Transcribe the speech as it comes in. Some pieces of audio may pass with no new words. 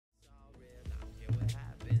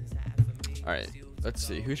Alright, let's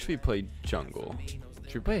see. Who should we play jungle?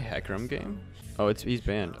 Should we play a Hecarim game? Oh, he's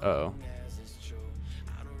banned. Uh-oh.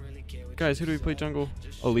 Guys, who do we play jungle?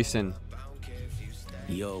 Oh, Lee Sin.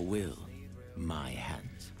 Your will, my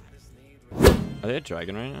hands. Are they a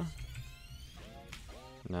dragon right now?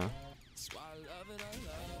 No.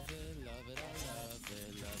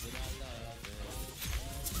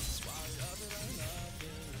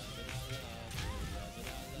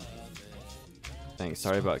 Thanks.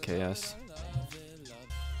 Sorry about KS. Hey,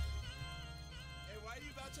 why are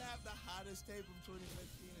you about to have the hottest tape of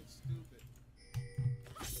 2015? It's stupid.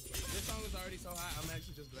 This song is already so hot, I'm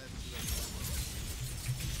actually just glad to see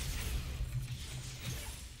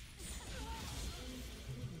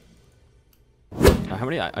it. How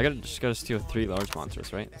many? I just gotta steal 3 large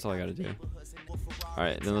monsters, right? That's all I gotta do.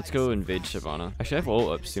 Alright, then let's go invade Shyvana. Actually, I have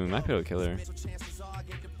ult up soon. We might be able to kill her.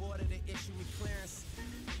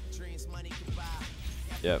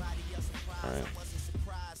 Yep. Alright.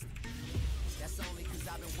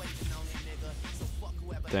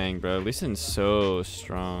 Dang, bro. Lee Sin's so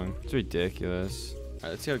strong. It's ridiculous. Alright,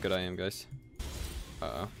 let's see how good I am, guys.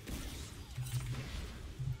 Uh-oh.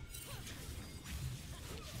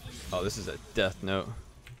 Oh, this is a death note.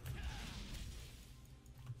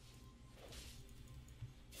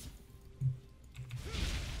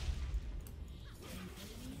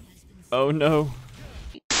 Oh no.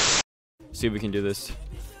 See if we can do this.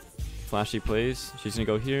 Flashy plays. She's gonna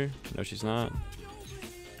go here. No, she's not.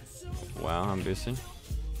 Wow, I'm boosting.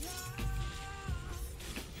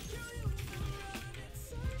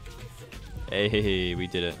 Hey, we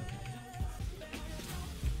did it.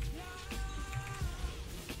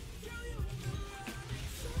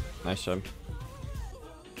 Nice job.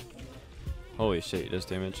 Holy shit, he does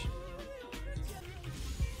damage.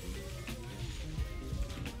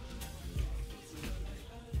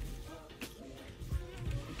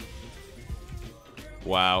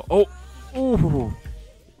 Wow. Oh! Ooh!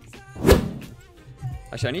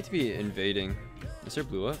 Actually, I need to be invading. Is there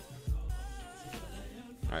blue up?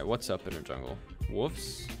 Alright, what's up in our jungle?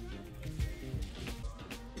 Wolves?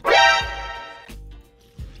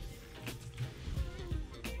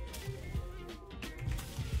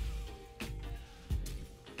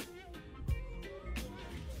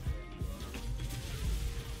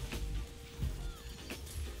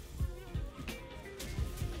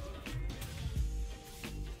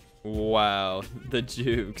 Wow, the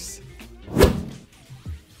jukes.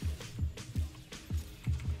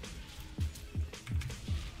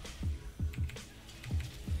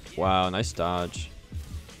 Wow, nice dodge.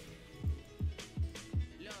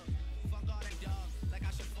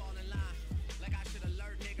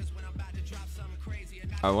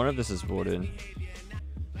 I wonder if this is voted.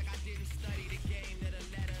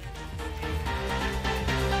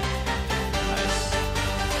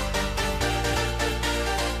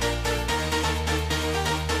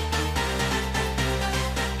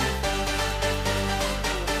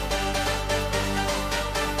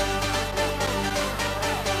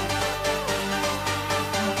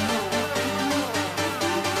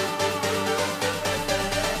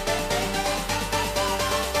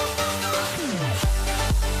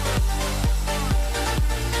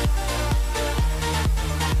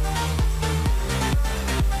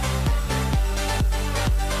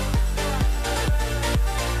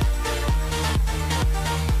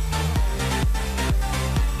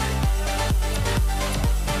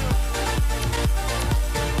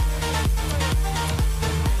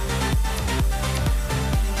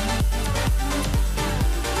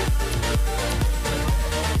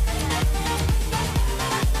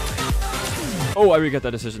 Oh, I regret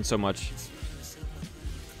that decision so much.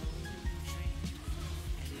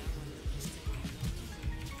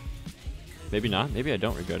 Maybe not. Maybe I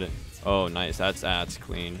don't regret it. Oh, nice. That's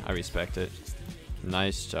clean. I respect it.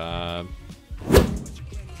 Nice job. I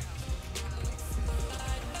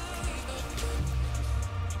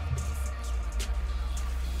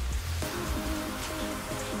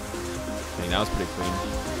think that was pretty clean.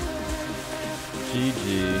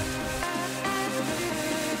 GG.